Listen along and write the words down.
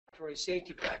laboratory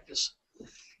safety practice,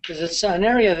 because it's an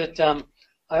area that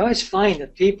I always find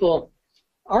that people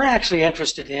are actually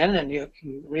interested in, and you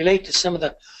can relate to some of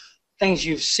the things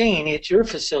you've seen at your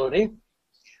facility. It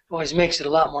always makes it a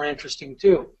lot more interesting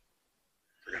too.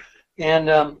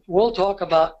 And we'll talk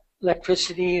about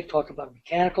electricity, talk about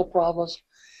mechanical problems,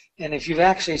 and if you've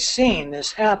actually seen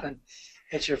this happen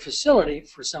at your facility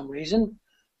for some reason,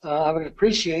 I would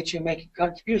appreciate you making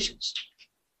contributions.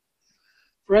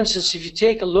 For instance, if you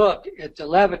take a look at the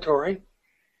laboratory,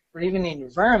 or even the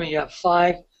environment, you have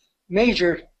 5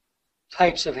 major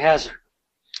types of hazard.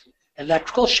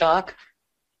 Electrical shock,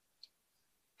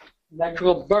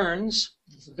 electrical burns,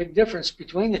 there's a big difference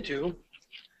between the two,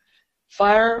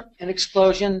 fire and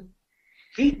explosion,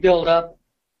 heat buildup,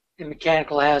 and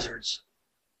mechanical hazards.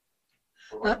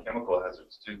 What about chemical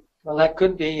hazards too? Well, that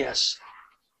could be, yes.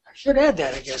 I should add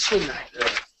that, I guess, shouldn't I? Yeah.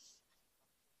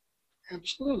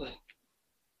 Absolutely.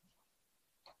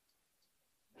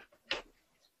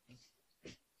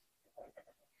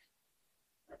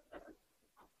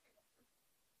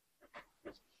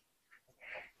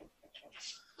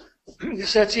 I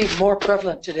guess that's even more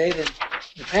prevalent today than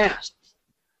in the past.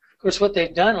 Of course, what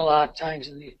they've done a lot of times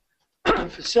in the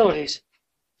facilities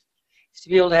is to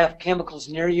be able to have chemicals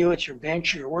near you at your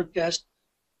bench or your work desk.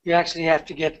 You actually have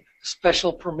to get a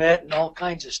special permit and all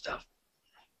kinds of stuff,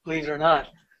 believe it or not.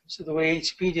 So the way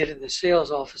HP did it in the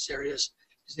sales office areas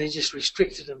is they just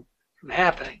restricted them from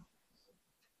happening.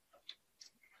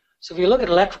 So if you look at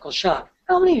electrical shock,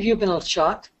 how many of you have been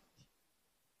shocked?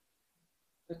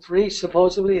 3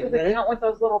 supposedly Does it admitted? count with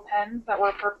those little pens that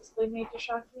were purposely made to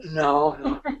shock you? No,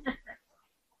 no.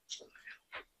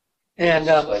 And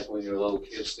It's like when you're a little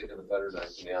kid sticking the butter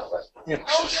knife in the outlet. yeah.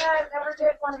 Oh yeah, I never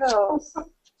did one of those.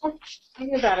 I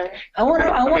knew better. I wonder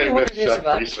Okay, what but it is shut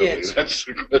about recently, kids. That's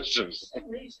the question.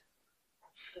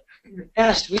 In the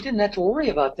past, we didn't have to worry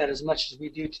about that as much as we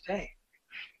do today.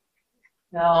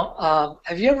 Now,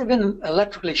 have you ever been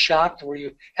electrically shocked where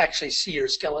you actually see your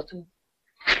skeleton?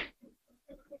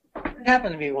 It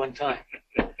happened to me one time,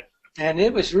 and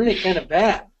it was really kind of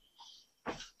bad.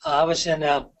 I was in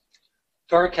a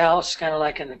dark house, kind of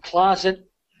like in a closet.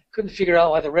 Couldn't figure out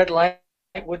why the red light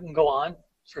wouldn't go on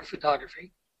for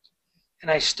photography. And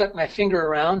I stuck my finger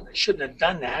around. I shouldn't have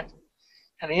done that.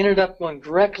 And I ended up going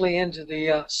directly into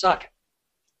the socket.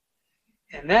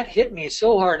 And that hit me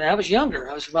so hard. And I was younger.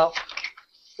 I was about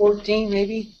 14,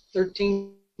 maybe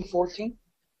 13, 14.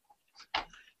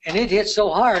 And it hit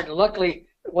so hard. And luckily,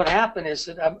 what happened is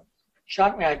that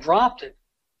shocked me. I dropped it.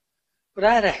 But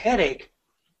I had a headache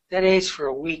that aged for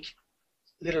a week,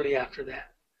 literally after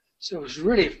that. So it was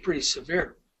really pretty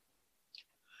severe.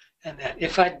 And that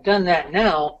if I'd done that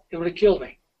now, it would have killed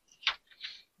me.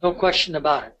 No question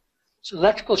about it. So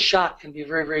electrical shock can be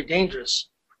very, very dangerous.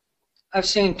 I've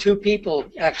seen 2 people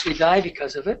actually die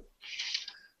because of it.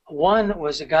 One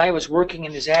was a guy who was working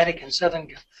in his attic in Southern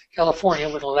California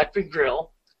with an electric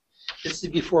drill. This is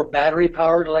before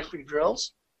battery-powered electric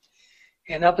drills.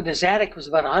 And up in his attic was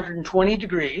about 120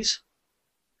 degrees.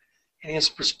 And he was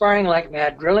perspiring like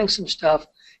mad, drilling some stuff.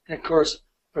 And of course,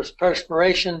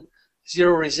 perspiration,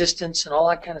 zero resistance, and all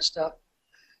that kind of stuff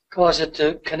caused it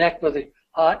to connect with the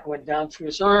hot, went down through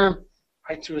his arm,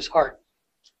 right through his heart,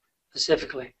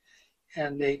 specifically.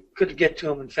 And they couldn't get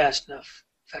to him fast enough,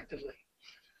 effectively.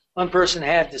 One person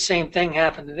had the same thing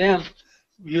happen to them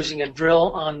using a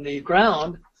drill on the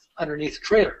ground underneath the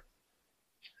trailer.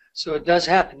 So it does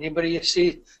happen. Anybody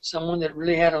see someone that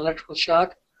really had electrical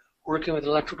shock working with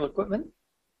electrical equipment?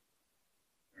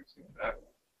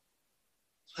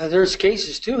 There's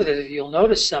cases too that if you'll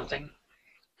notice something,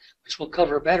 which we'll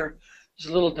cover better,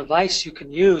 there's a little device you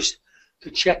can use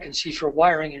to check and see if your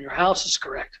wiring in your house is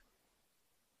correct.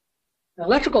 Now,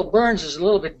 electrical burns is a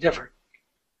little bit different.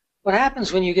 What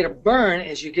happens when you get a burn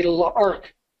is you get a little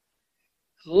arc.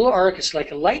 A little arc is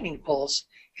like a lightning pulse,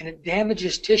 and it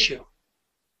damages tissue.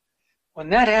 When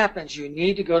that happens, you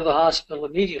need to go to the hospital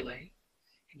immediately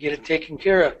and get it taken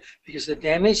care of, because the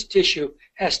damaged tissue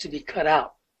has to be cut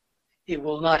out. It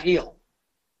will not heal.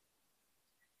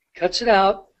 Cuts it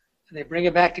out, and they bring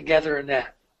it back together and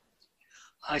that.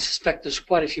 I suspect there's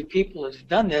quite a few people that have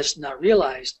done this and not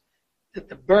realized that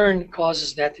the burn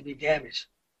causes that to be damaged.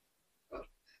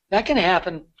 That can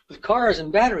happen with cars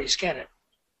and batteries, can it?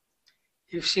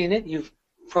 You've seen it. You've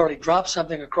probably dropped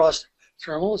something across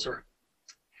terminals, or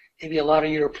maybe a lot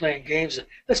of you are playing games.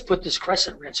 Let's put this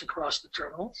crescent wrench across the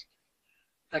terminals.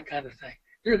 That kind of thing.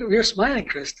 You're smiling,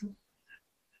 Kristen.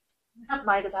 That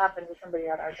might have happened to somebody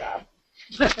at our job.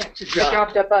 Good They job.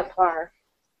 dropped a bus car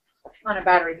on a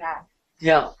battery pack.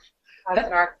 Yeah, Caused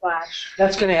an arc flash.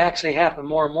 that's going to actually happen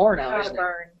more and more now, Got a isn't it?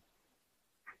 burn.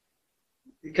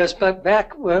 Because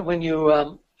back when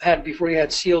you before you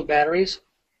had sealed batteries,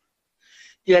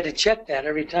 you had to check that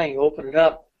every time you open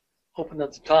up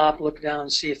the top, look down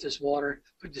and see if there's water,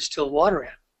 put distilled water in.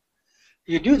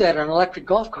 You do that on electric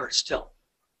golf carts still.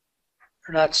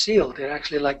 They're not sealed. They're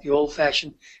actually like the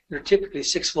old-fashioned, they're typically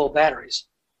 6-volt batteries.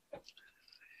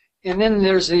 And then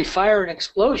there's the fire and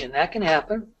explosion. That can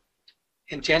happen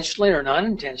intentionally or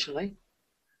non-intentionally.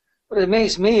 What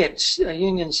amazed me at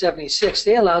Union 76,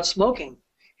 they allowed smoking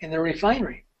in their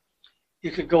refinery.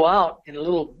 You could go out in a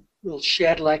little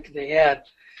shed like they had,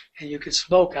 and you could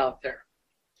smoke out there.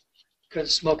 You couldn't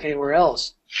smoke anywhere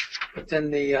else. But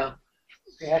then they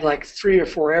had like 3 or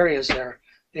 4 areas there.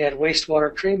 They had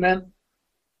wastewater treatment,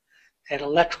 they had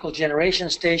electrical generation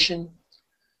station,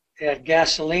 they had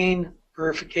gasoline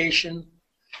purification,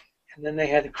 and then they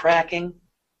had the cracking,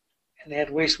 and they had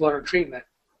wastewater treatment.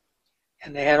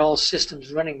 And they had all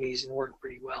systems running these and worked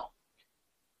pretty well.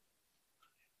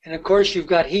 And of course, you've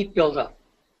got heat buildup.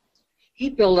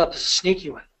 Heat buildup is a sneaky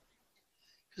one.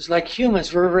 Because like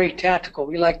humans, we're very tactical.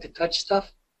 We like to touch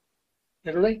stuff,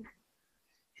 literally.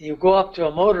 And you go up to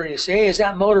a motor and you say, hey, is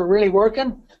that motor really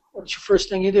working? What's your first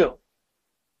thing you do?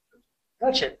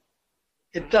 Touch it.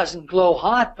 It doesn't glow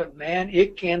hot, but man,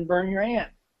 it can burn your hand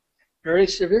very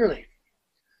severely.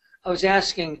 I was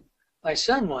asking my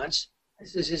son once, I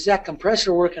says, is that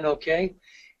compressor working okay?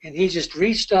 And he just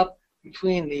reached up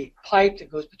between the pipe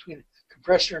that goes between the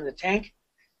compressor and the tank.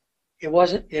 It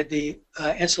wasn't, the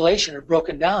insulation had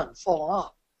broken down and fallen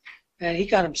off. And he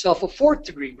got himself a 4th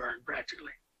degree burn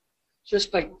practically,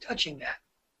 just by touching that.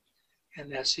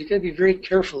 And so you got to be very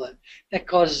careful. That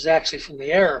causes actually from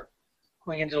the air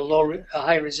going into a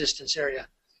high resistance area,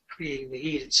 creating the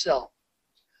heat itself.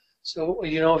 So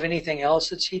you know of anything else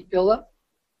that's heat buildup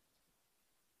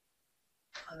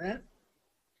on that?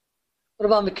 What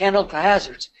about mechanical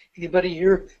hazards? Anybody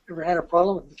here ever had a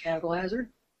problem with mechanical hazard?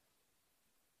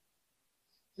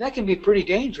 That can be pretty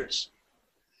dangerous.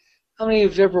 How many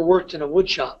of you have ever worked in a wood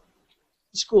shop?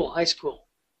 In school, high school,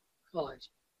 college?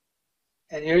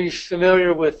 And are you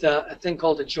familiar with a thing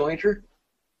called a jointer?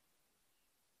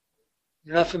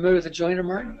 You're not familiar with a jointer,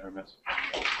 Martin?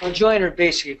 Well, a jointer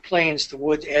basically planes the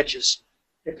wood edges,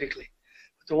 typically.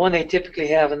 But the one they typically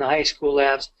have in the high school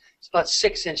labs is about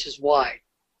 6 inches wide.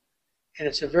 And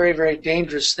it's a very, very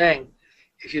dangerous thing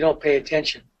if you don't pay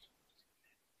attention.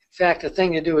 In fact, the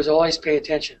thing to do is always pay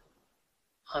attention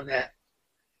on that.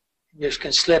 You just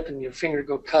can slip and your finger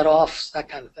go cut off, that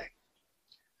kind of thing.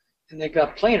 And they've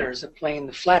got planers that plane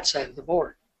the flat side of the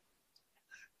board,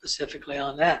 specifically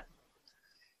on that.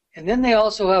 And then they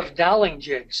also have doweling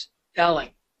jigs. Doweling.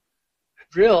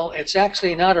 A drill, it's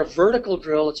actually not a vertical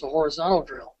drill, it's a horizontal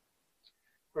drill,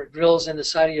 where it drills in the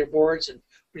side of your boards and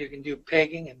where you can do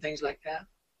pegging and things like that.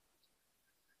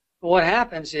 But what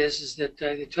happens is that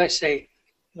they try to say,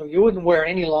 you wouldn't wear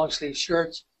any long sleeve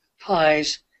shirts,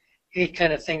 ties, any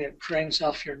kind of thing that hangs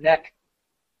off your neck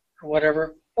or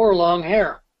whatever, or long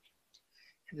hair.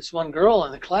 And this one girl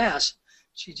in the class,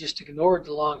 she just ignored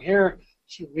the long hair.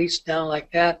 She reached down like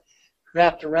that,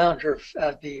 wrapped around her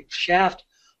the shaft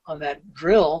on that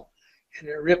drill, and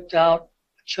it ripped out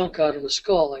a chunk out of the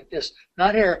skull like this.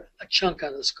 Not hair, a chunk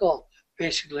out of the skull.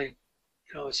 Basically,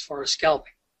 as far as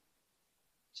scalping.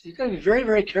 So you've got to be very,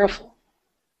 very careful.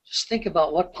 Just think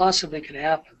about what possibly can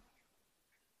happen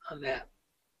on that.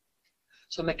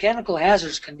 So mechanical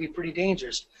hazards can be pretty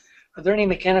dangerous. Are there any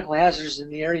mechanical hazards in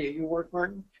the area you work,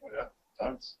 Martin? Oh, yeah,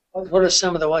 tons. What are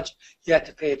some of the ones you have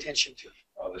to pay attention to?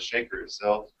 The shaker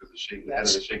itself, because the head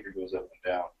of the shaker goes up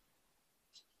and down.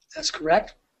 That's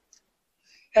correct.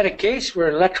 Had a case where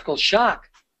electrical shock,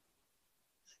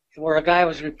 where a guy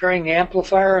was repairing the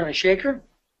amplifier on a shaker,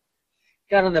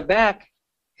 got on the back,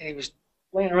 and he was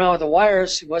playing around with the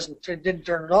wires. He didn't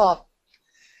turn it off,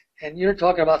 and you're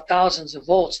talking about thousands of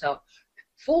volts. Now,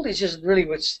 voltage isn't really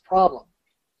what's the problem.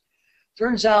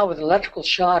 Turns out with electrical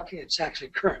shock, it's actually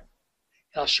current.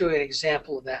 And I'll show you an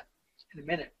example of that in a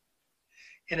minute.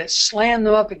 And it slammed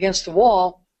them up against the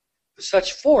wall with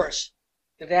such force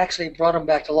that it actually brought them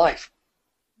back to life.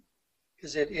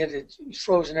 Because it had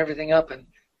frozen everything up, and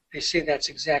they say that's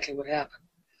exactly what happened.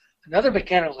 Another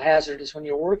mechanical hazard is when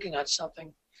you're working on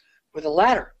something with a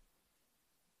ladder.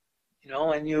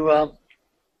 And you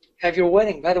have your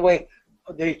wedding. By the way,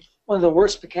 one of the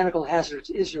worst mechanical hazards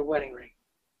is your wedding ring.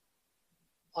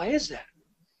 Why is that?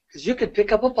 Because you could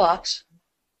pick up a box,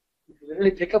 you could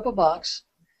literally pick up a box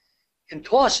and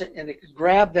toss it, and it could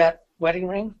grab that wedding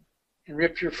ring and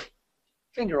rip your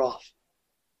finger off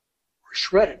or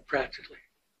shred it practically.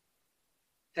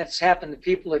 That's happened to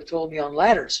people that told me on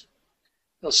ladders.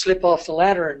 They'll slip off the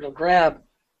ladder and they'll grab,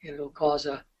 and it'll cause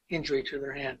an injury to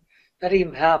their hand. That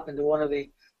even happened to one of the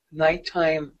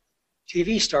nighttime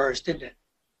TV stars, didn't it?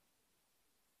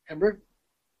 Remember?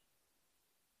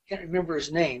 Can't remember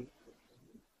his name,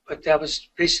 but that was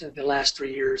recently the last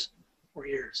 3 years, 4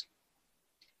 years.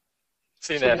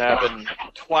 Seen that happen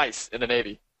twice in the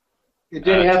Navy. It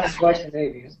did happen twice in the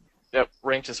Navy. Yep,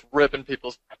 ring just ripping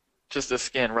people's just the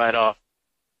skin right off.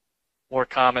 More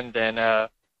common than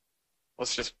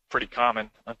was just pretty common,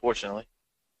 unfortunately.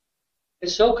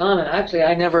 It's so common. Actually,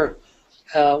 I never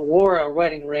wore a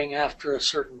wedding ring after a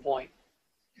certain point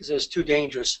because it was too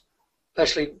dangerous,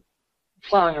 especially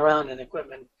plowing around in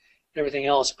equipment and everything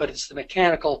else. But it's the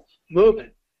mechanical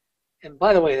movement. And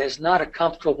by the way, there's not a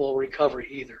comfortable recovery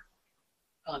either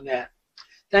on that.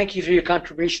 Thank you for your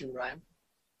contribution, Brian,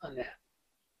 on that.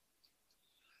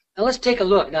 Now let's take a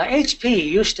look. Now HP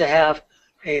used to have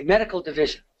a medical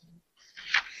division,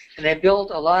 and they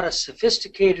built a lot of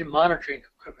sophisticated monitoring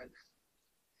equipment.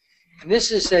 And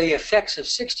this is the effects of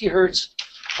 60 hertz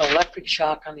of electric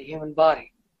shock on the human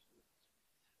body.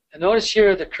 And notice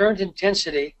here the current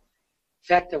intensity,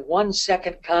 effect of 1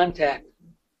 second contact.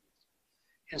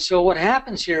 And so what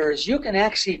happens here is you can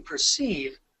actually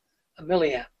perceive a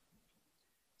milliamp.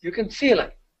 You can feel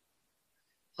it.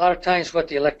 A lot of times what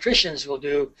the electricians will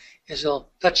do is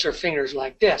they'll touch their fingers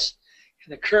like this,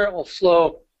 and the current will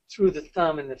flow through the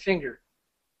thumb and the finger.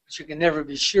 But you can never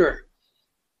be sure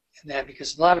in that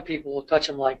because a lot of people will touch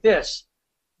them like this,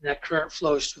 and that current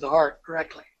flows to the heart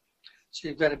directly. So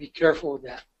you've got to be careful with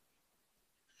that.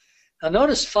 Now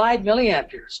notice 5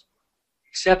 milliamperes,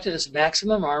 accepted as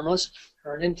maximum harmless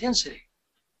current intensity.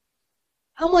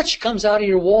 How much comes out of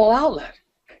your wall outlet?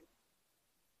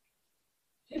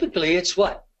 Typically, it's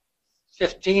what?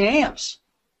 15 amps.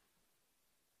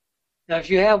 Now, if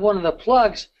you have one of the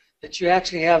plugs that you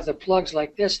actually have the plugs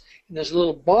like this, and there's a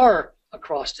little bar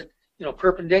across it,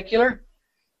 perpendicular,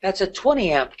 that's a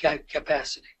 20 amp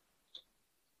capacity.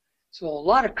 So a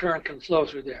lot of current can flow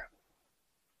through there.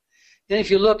 Then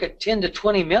if you look at 10 to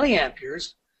 20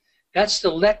 milliamperes, that's the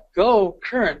let go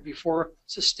current before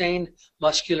sustained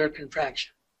muscular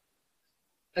contraction.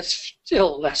 That's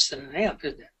still less than an amp,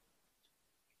 isn't it?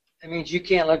 That means you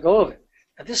can't let go of it.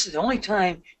 Now this is the only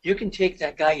time you can take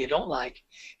that guy you don't like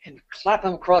and clap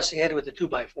him across the head with a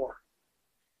 2x4.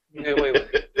 You get away with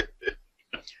it.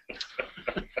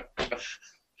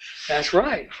 That's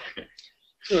right.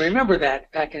 So remember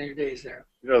that back in your days there.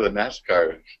 You know, the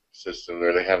NASCAR system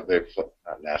where they have their,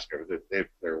 not NASCAR, but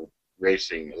they're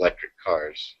racing electric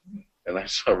cars. And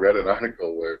I read an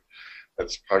article where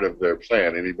that's part of their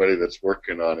plan. Anybody that's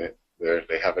working on it,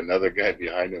 they have another guy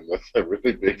behind him with a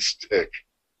really big stick.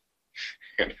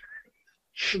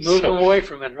 Move them away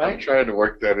from it, right? I'm trying to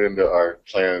work that into our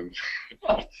plan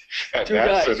at Two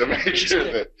NASA guys. to make sure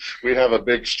that we have a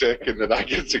big stick and that I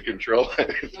get to control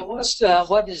it. So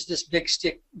what is this big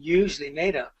stick usually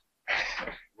made of?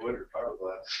 Wood or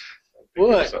fiberglass.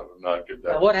 Wood. Something not good.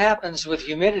 Now, what happens with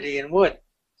humidity in wood?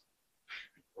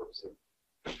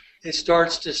 It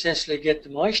starts to essentially get the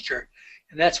moisture.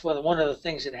 And that's one of the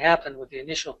things that happened with the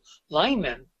initial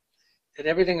linemen, that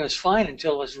everything was fine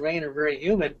until it was rain or very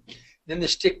humid. Then the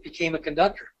stick became a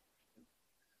conductor.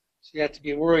 So you have to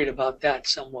be worried about that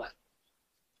somewhat.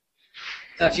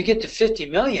 Now, if you get to 50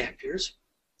 milliamperes,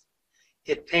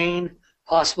 get pain,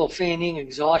 possible fainting,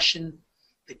 exhaustion,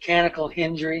 mechanical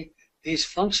injury, these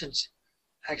functions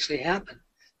actually happen.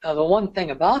 Now, the one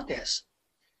thing about this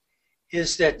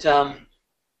is that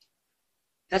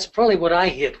that's probably what I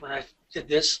hit when I did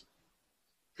this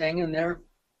thing in there,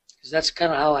 because that's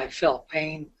kind of how I felt.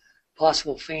 Pain,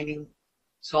 possible fainting,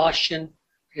 exhaustion.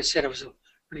 Like I said, I was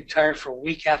really tired for a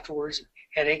week afterwards, and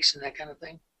headaches and that kind of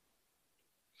thing.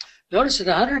 Notice at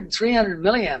 100 and 300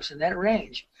 milliamps in that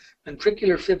range,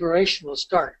 ventricular fibrillation will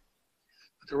start,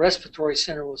 but the respiratory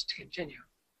center will continue.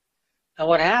 Now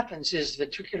what happens is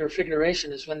ventricular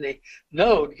fibrillation is when the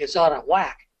node gets out of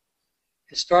whack.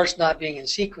 It starts not being in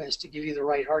sequence to give you the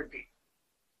right heartbeat.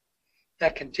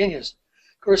 That continues.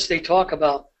 Of course, they talk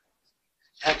about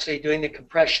actually doing the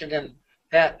compression, and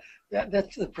that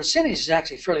the percentage is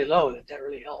actually fairly low that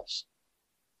really helps.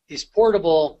 These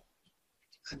portable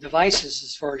devices,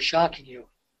 as far as shocking you,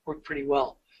 work pretty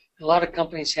well. A lot of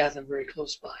companies have them very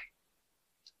close by.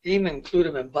 They even include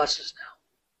them in buses now.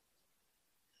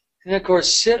 And of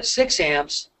course, 6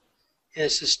 amps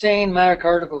is sustained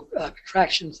myocardial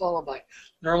contraction followed by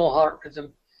normal heart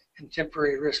rhythm and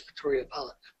temporary respiratory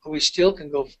appellate. But we still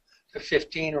can go to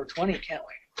 15 or 20, can't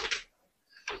we?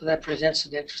 So that presents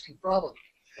an interesting problem.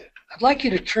 I'd like you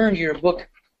to turn to your book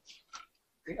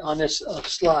on this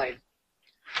slide.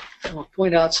 And we'll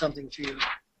point out something to you.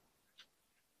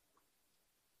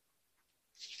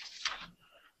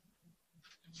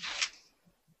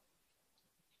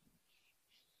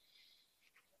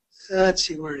 let's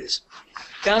see where it is.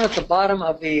 Down at the bottom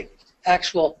of the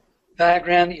actual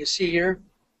diagram that you see here,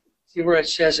 see where it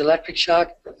says electric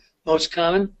shock, most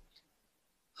common.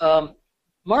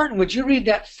 Martin, would you read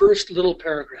that first little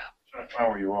paragraph? Trying to find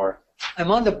where you are.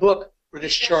 I'm on the book where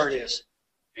this chart is.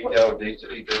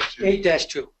 8-2.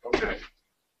 8-2. Okay.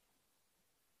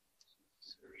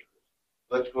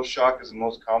 Electrical shock is the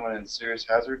most common and serious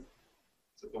hazard.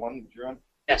 Is that the one that you're on?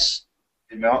 Yes.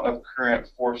 The amount of current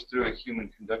forced through a human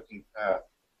conducting path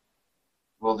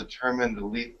will determine the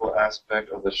lethal aspect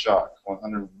of the shock.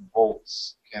 100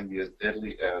 volts can be as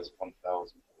deadly as 1,000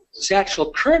 volts. It's the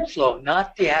actual current flow,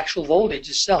 not the actual voltage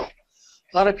itself.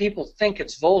 A lot of people think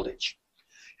it's voltage.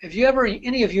 Have you ever,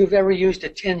 any of you have ever used a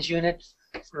TENS unit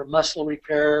for muscle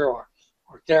repair or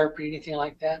therapy, anything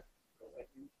like that?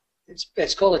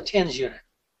 It's called a TENS unit.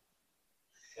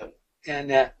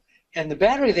 Yep. And the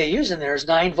battery they use in there is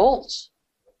 9 volts.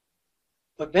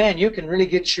 But man, you can really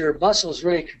get your muscles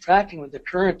really contracting with the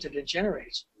current that it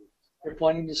generates. You're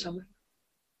pointing to something?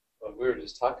 Well, we were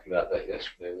just talking about that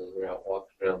yesterday when we were out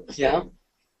walking around the Yeah. state.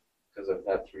 Because I've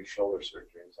had 3 shoulder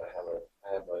surgeries. I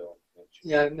have my own pinch.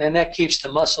 Yeah, and that keeps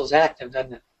the muscles active,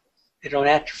 doesn't it? They don't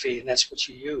atrophy, and that's what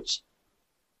you use.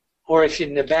 Or if you're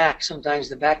in the back, sometimes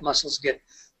the back muscles get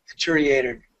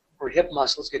deteriorated, or hip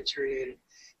muscles get deteriorated.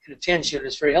 And a TENS unit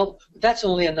is very helpful. But that's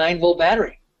only a 9-volt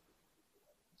battery.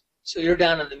 So you're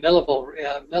down in the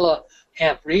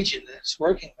milliamp region that's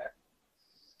working there.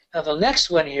 Now the next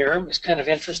one here is kind of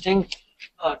interesting.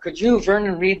 Could you,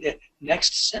 Vernon, read the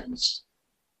next sentence?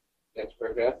 Next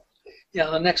paragraph. Yeah,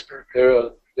 the next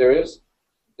paragraph. There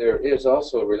is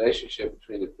also a relationship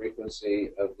between the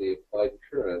frequency of the applied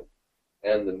current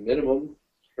and the minimum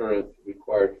current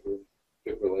required for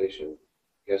fibrillation.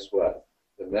 Guess what?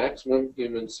 The maximum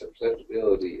human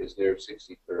susceptibility is near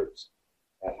 60 hertz.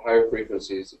 At higher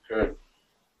frequencies, the current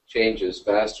changes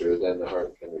faster than the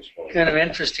heart can respond. Kind of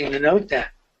interesting to note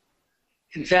that.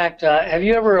 In fact, have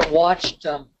you ever watched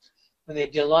when they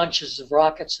do launches of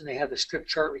rockets and they have the strip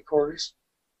chart recorders?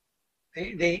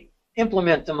 They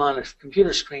implement them on a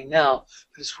computer screen now,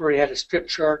 but it's where you had a strip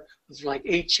chart with like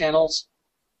 8 channels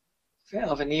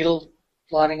of a needle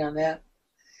plotting on that.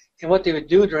 And what they would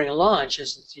do during a launch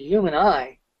is that the human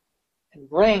eye and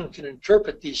brain can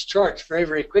interpret these charts very,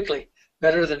 very quickly,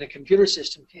 better than a computer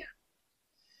system can.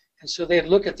 And so they'd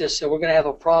look at this, so we're going to have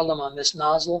a problem on this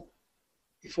nozzle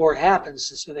before it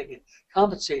happens, and so they can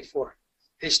compensate for it.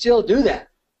 They still do that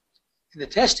in the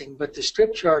testing, but the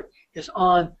strip chart is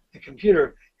on the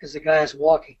computer as the guy is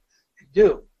walking to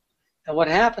do. And what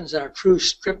happens in our true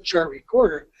strip chart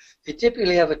recorder, they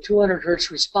typically have a 200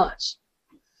 hertz response.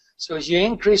 So as you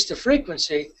increase the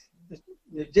frequency,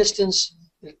 the distance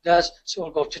it does, so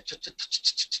it'll go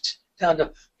down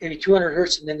to maybe 200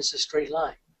 hertz, and then it's a straight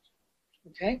line.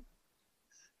 Okay?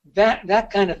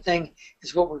 That kind of thing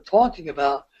is what we're talking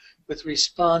about with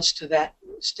response to that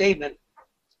statement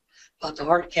about the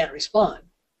heart can't respond.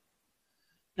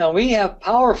 Now we have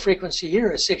power frequency here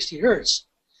at 60 hertz.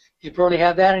 You probably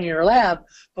have that in your lab,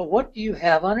 but what do you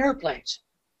have on airplanes?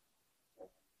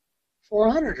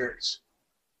 400 hertz.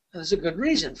 There's a good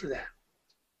reason for that.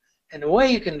 And the way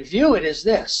you can view it is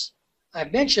this. I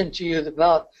mentioned to you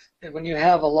about that when you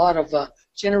have a lot of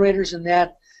generators in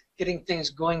that, getting things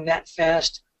going that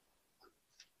fast,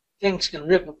 things can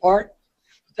rip apart.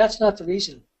 But that's not the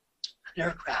reason an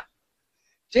aircraft.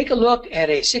 Take a look at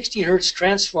a 60 hertz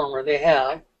transformer they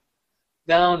have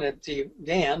down at the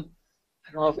dam.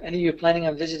 I don't know if any of you are planning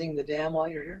on visiting the dam while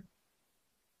you're here.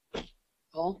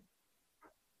 Paul?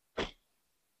 As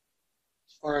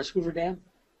far as Hoover Dam?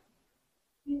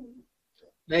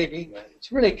 Maybe.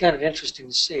 It's really kind of interesting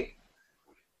to see.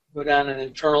 Go down in the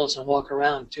internals and walk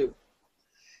around too.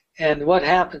 And what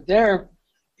happened there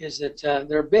is that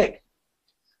they're big.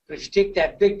 But if you take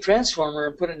that big transformer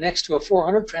and put it next to a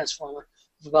 400 transformer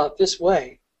of about this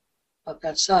way, about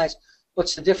that size,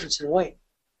 what's the difference in weight?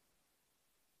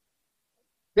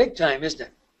 Big time, isn't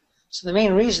it? So the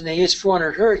main reason they use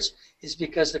 400 hertz is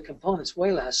because the components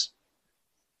weigh less,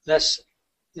 as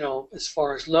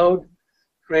far as load,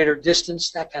 greater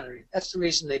distance, that kind of reason. That's the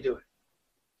reason they do it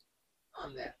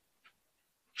on that.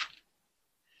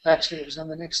 Actually, it was on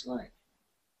the next slide.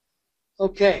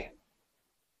 Okay.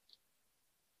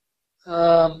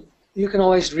 You can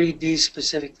always read these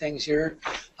specific things here.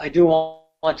 I do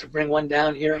want to bring one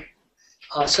down here.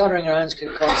 Soldering irons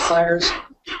can cause fires.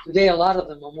 Today, a lot of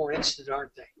them are more instant,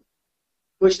 aren't they?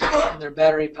 Push them and they're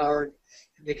battery powered,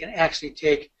 and they can actually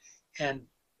take and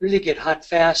really get hot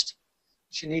fast.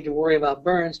 But you need to worry about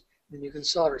burns, then you can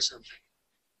solder something.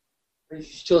 Are you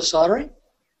still soldering?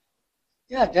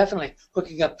 Yeah, definitely.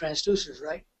 Hooking up transducers,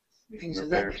 right? Things of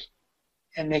that nature.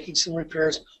 and making some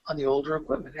repairs on the older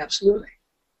equipment, absolutely.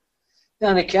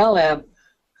 Down at Cal Lab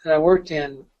that I worked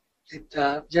in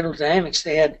at General Dynamics,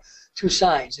 they had two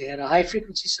sides. They had a high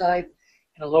frequency side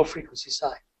and a low frequency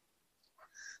side.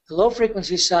 The low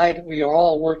frequency side, we are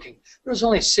all working. There was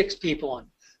only 6 people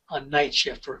on night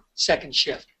shift or second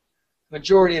shift. The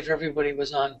majority of everybody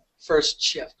was on first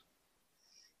shift.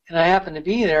 And I happened to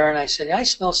be there, and I said, I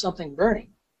smell something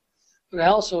burning. But I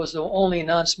also was the only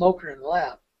non-smoker in the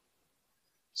lab.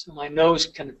 So my nose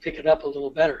can pick it up a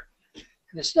little better.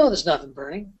 And I said, no, there's nothing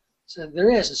burning. I said, there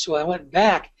is. And so I went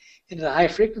back into the high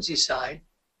frequency side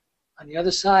on the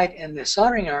other side, and the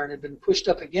soldering iron had been pushed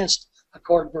up against a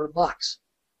cardboard box.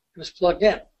 It was plugged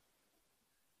in.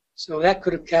 So that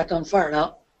could have caught on fire.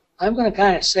 Now, I'm going to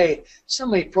kind of say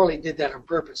somebody probably did that on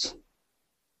purpose.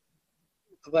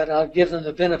 But I'll give them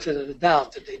the benefit of the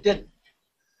doubt that they didn't.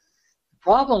 The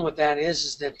problem with that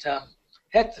is that,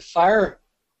 heck, the fire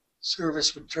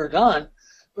service would turn on,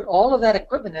 but all of that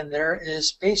equipment in there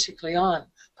is basically on,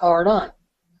 powered on.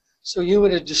 So you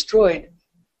would have destroyed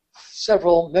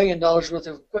several $1 million worth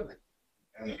of equipment.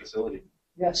 And the facility.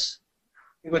 Yes.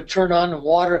 It would turn on the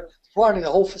water, probably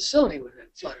the whole facility would have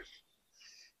flooded.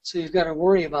 So you've got to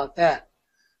worry about that.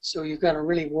 So you've got to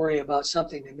really worry about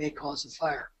something that may cause a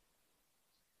fire.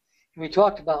 And we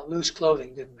talked about loose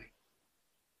clothing, didn't we?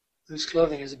 Loose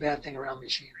clothing is a bad thing around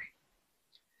machinery.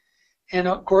 And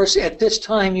of course, at this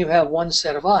time, you have one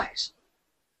set of eyes.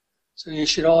 So you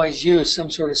should always use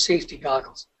some sort of safety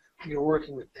goggles when you're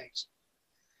working with things.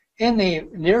 In the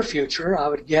near future, I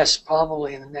would guess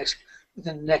probably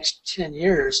within the next 10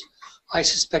 years, I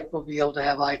suspect we'll be able to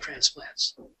have eye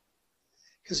transplants.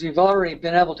 Because we've already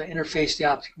been able to interface the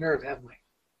optic nerve, haven't we?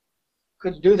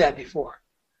 Couldn't do that before,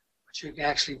 but you can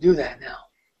actually do that now.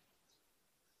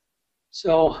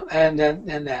 So, and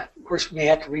that, of course, we may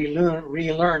have to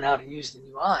relearn how to use the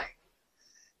new eye.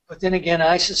 But then again,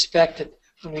 I suspect that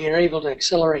when we are able to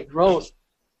accelerate growth,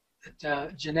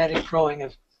 that genetic growing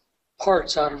of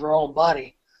parts out of our own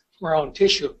body, from our own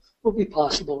tissue, will be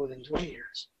possible within 20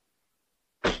 years.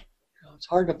 You know, it's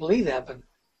hard to believe that, but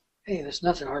hey, there's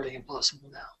nothing hardly impossible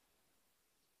now.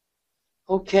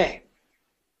 Okay.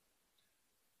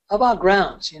 How about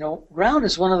grounds? You know, ground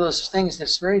is one of those things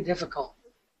that's very difficult.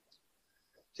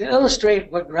 To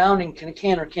illustrate what grounding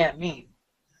can or can't mean,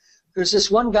 there's this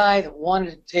one guy that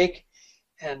wanted to take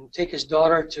his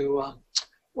daughter to,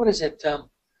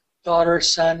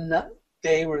 daughter-son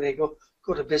day where they go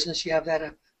to business. You have that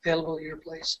available at your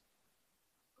place?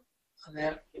 On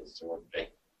that?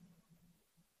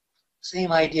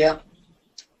 Same idea.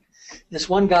 This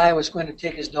one guy was going to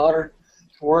take his daughter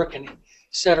to work and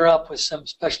set her up with some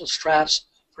special straps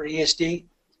for ESD.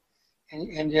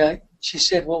 And she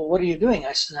said, well, what are you doing?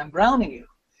 I said, I'm grounding you.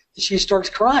 And she starts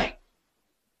crying.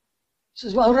 She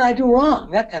says, well, what did I do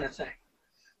wrong? That kind of thing.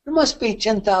 There must be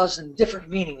 10,000 different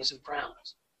meanings of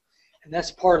grounds. And that's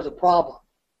part of the problem.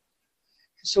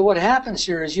 And so what happens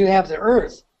here is you have the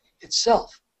Earth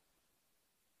itself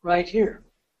right here.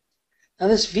 Now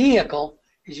this vehicle,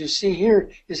 as you see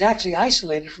here, is actually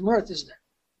isolated from Earth, isn't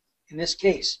it? In this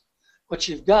case. What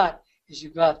you've got is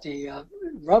you've got the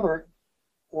rubber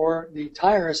or the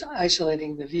tires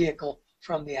isolating the vehicle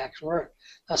from the actual Earth.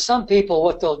 Now some people,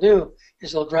 what they'll do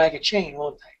is they'll drag a chain,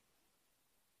 won't they?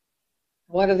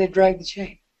 Why do they drag the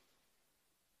chain?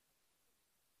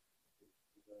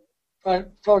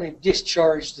 Probably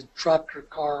discharge the truck or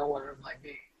car or whatever it might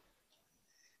be.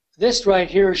 This right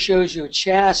here shows you a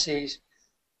chassis.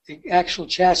 The actual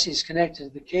chassis is connected to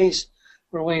the case,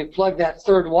 where when you plug that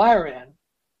third wire in,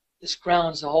 this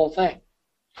grounds the whole thing.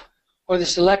 Or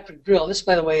this electric drill. This,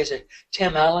 by the way, is a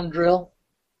Tim Allen drill.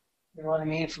 You know what I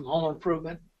mean, from Home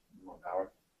Improvement.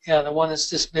 Yeah, the one that's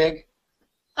this big.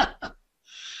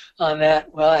 On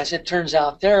that, well, as it turns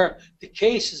out there, the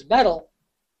case is metal.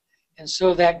 And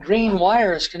so that green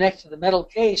wire is connected to the metal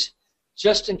case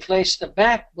just in case the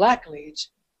black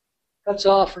leads cuts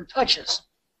off or touches.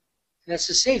 That's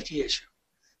a safety issue.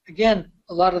 Again,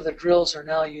 a lot of the drills are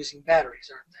now using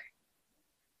batteries, aren't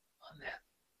they? On that.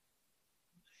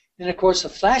 And of course, the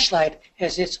flashlight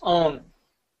has its own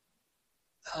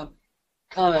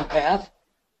common path,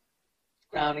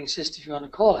 grounding system, if you want to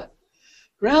call it.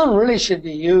 Ground really should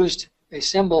be used a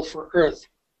symbol for Earth.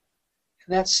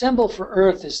 And that symbol for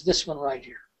Earth is this one right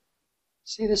here.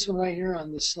 See this one right here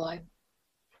on this slide?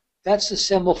 That's the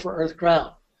symbol for Earth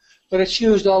ground. But it's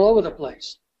used all over the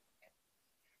place.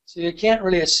 So you can't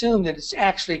really assume that it's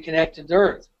actually connected to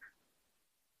Earth.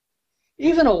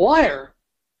 Even a wire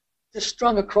just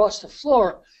strung across the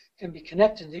floor can be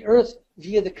connected to the Earth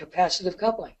via the capacitive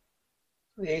coupling.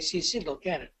 The AC signal,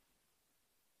 can it?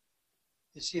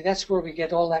 You see, that's where we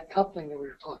get all that coupling that we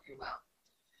were talking about.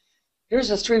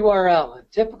 Here's a 3-wire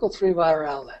outlet, typical 3-wire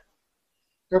outlet.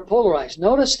 They're polarized.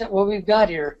 Notice that what we've got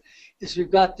here is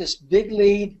we've got this big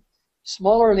lead,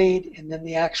 smaller lead, and then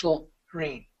the actual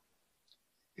green.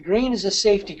 The green is a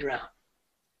safety ground.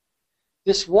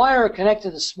 This wire connected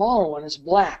to the smaller one is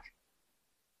black.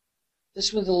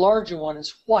 This with the larger one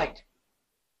is white.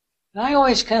 And I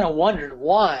always kind of wondered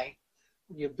why,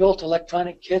 when you built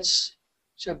electronic kits,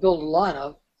 which I built a lot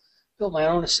of, built my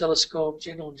own oscilloscope,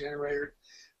 signal generator,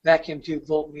 vacuum tube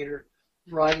voltmeter,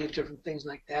 variety of different things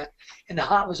like that, and the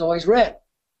hot was always red.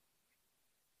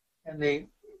 And the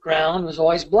ground was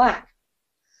always black.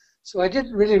 So I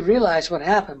didn't really realize what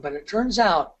happened, but it turns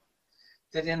out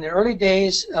that in the early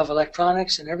days of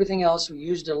electronics and everything else, we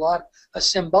used a lot of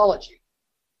symbology.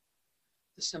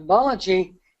 The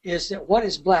symbology is that what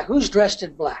is black? Who's dressed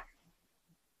in black?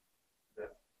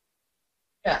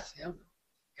 Death, yeah.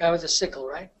 Guy with a sickle,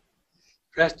 right?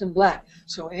 Dressed in black.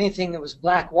 So anything that was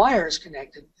black wires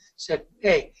connected said,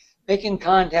 hey, making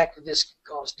contact with this can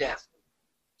cause death.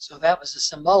 So that was the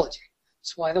symbology.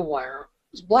 That's why the wire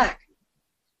was black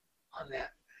on that.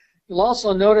 You'll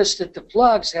also notice that the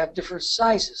plugs have different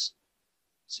sizes,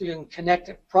 so you can connect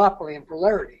it properly in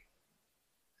polarity.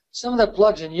 Some of the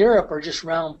plugs in Europe are just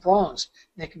round prongs,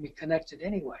 and they can be connected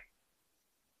anyway.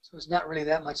 So it's not really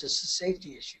that much of a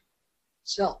safety issue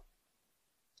itself.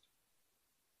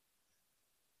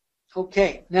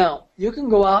 Okay, now you can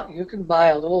go out and you can buy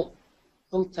a little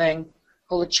thing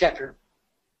called a checker.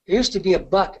 It used to be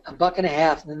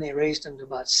 $1.50, and then they raised them to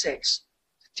about 6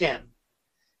 to 10.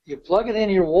 You plug it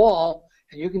into your wall,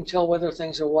 and you can tell whether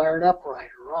things are wired up right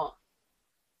or wrong.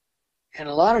 And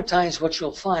a lot of times what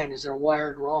you'll find is they're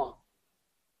wired wrong.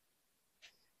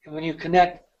 And when you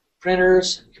connect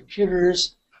printers and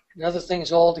computers and other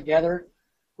things all together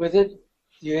with it,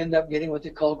 you end up getting what they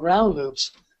call ground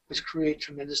loops, which create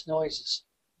tremendous noises.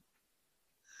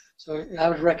 So I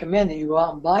would recommend that you go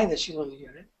out and buy this little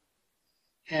unit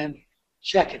and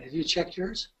check it. Have you checked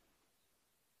yours?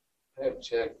 I have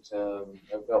checked, when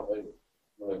I built my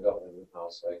new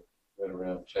house, I went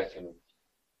around checking to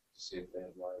see if they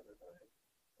had wired it right.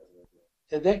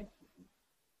 Did they?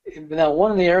 Now,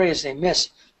 one of the areas they miss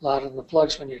a lot of the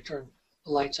plugs when you turn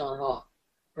the lights on and off,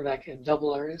 or like in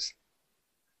double areas,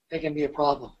 they can be a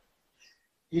problem.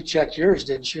 You checked yours,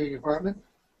 didn't you, in your apartment?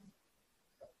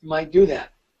 You might do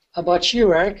that. How about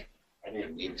you, Eric? I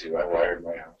didn't need to. I wired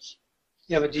my house.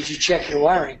 Yeah, but did you check your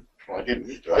wiring? Well, I didn't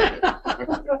need to. I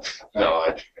didn't. No, I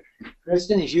didn't.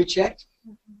 Kristen, have you checked?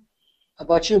 How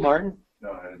about you, Martin?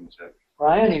 No, I didn't check.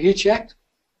 Brian, have you checked?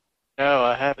 No,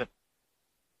 I haven't.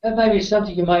 That might be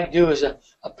something you might do as a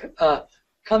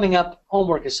coming up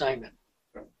homework assignment.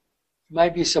 You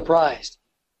might be surprised.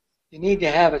 You need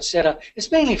to have it set up.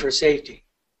 It's mainly for safety.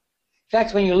 In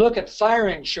fact, when you look at fire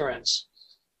insurance,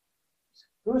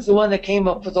 who's the one that came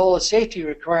up with all the safety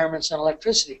requirements on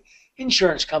electricity?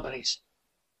 Insurance companies.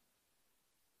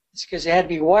 It's because they had to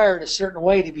be wired a certain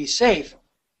way to be safe.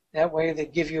 That way they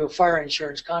give you a fire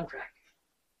insurance contract.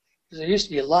 Because there used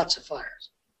to be lots of fires.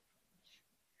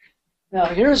 Now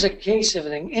here's a case of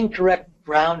an incorrect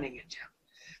grounding attempt.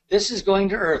 This is going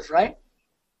to earth, right?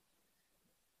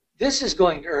 This is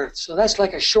going to earth, so that's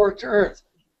like a short to earth.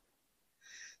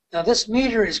 Now this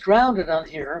meter is grounded on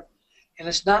here, and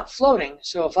it's not floating,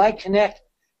 so if I connect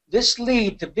this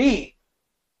lead to B,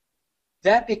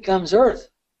 that becomes earth.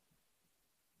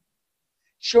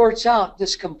 Shorts out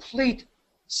this complete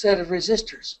set of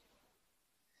resistors.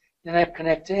 Then I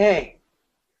connect to A.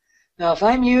 Now if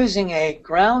I'm using a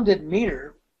grounded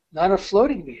meter, not a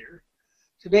floating meter,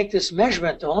 to make this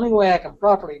measurement, the only way I can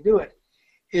properly do it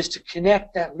is to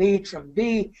connect that lead from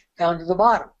B down to the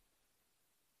bottom.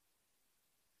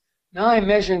 Now I'm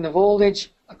measuring the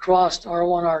voltage across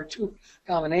R1, R2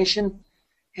 combination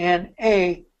and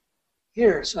A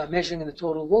here, so I'm measuring the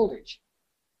total voltage.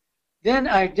 Then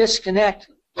I disconnect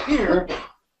here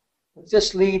with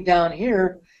this lead down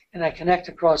here, and I connect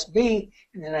across B,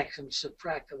 and then I can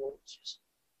subtract the voltages.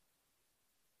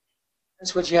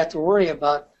 That's what you have to worry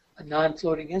about a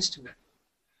non-floating instrument.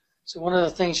 So one of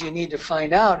the things you need to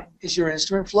find out is your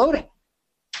instrument floating,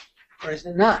 or is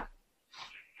it not?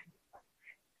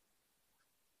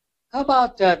 How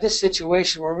about this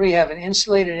situation where we have an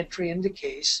insulated entry in the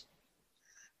case?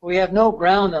 We have no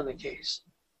ground on the case,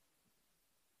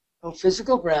 no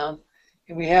physical ground,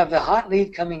 and we have the hot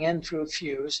lead coming in through a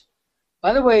fuse.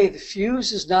 By the way, the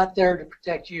fuse is not there to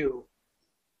protect you.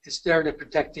 It's there to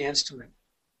protect the instrument.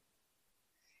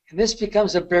 And this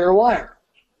becomes a bare wire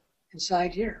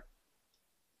inside here.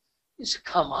 You say,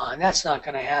 come on, that's not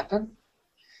going to happen.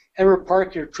 Ever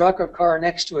park your truck or car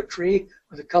next to a tree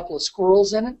with a couple of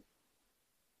squirrels in it?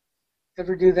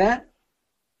 Ever do that?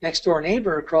 Next door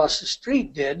neighbor across the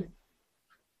street did.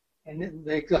 And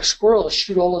the squirrels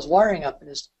shoot all his wiring up in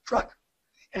his truck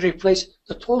and replace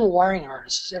the total wiring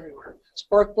harnesses everywhere.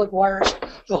 Spark plug wires,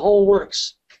 the whole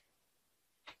works.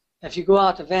 If you go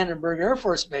out to Vandenberg Air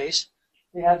Force Base,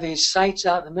 they have these sites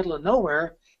out in the middle of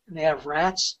nowhere, and they have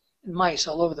rats and mice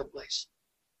all over the place.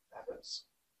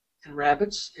 And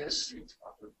rabbits, yes.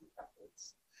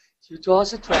 Utah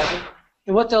is a traffic.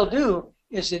 And what they'll do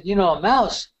is that, a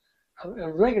mouse,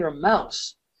 a regular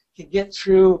mouse, can get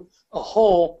through a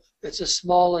hole that's as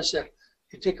small as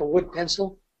you take a wood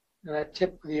pencil, and that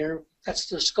tip of the air, that's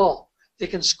their skull. They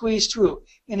can squeeze through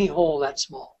any hole that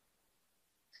small.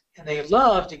 And they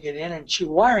love to get in and chew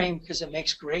wiring because it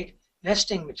makes great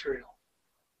nesting material.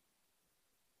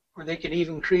 Or they could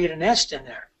even create a nest in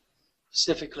there,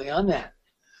 specifically on that.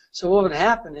 So what would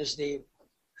happen is the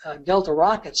Delta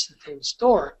rockets that they would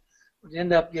store would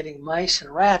end up getting mice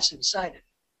and rats inside it.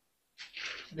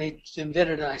 And they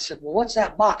invented it, and I said, well, what's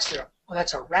that box there? Well,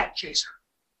 that's a rat chaser.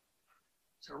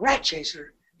 It's a rat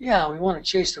chaser. Yeah, we want to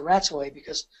chase the rats away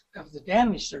because of the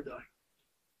damage they're doing.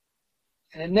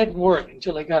 And it didn't work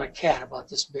until they got a cat about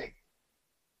this big.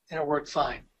 And it worked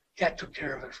fine. Cat took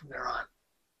care of it from there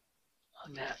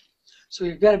on that. So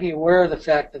you've got to be aware of the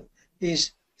fact that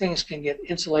these things can get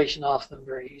insulation off them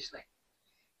very easily.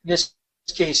 In this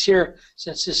case here,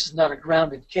 since this is not a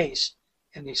grounded case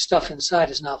and the stuff inside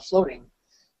is not floating,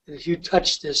 if you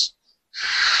touch this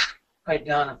right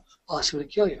down, it possibly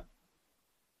kill you.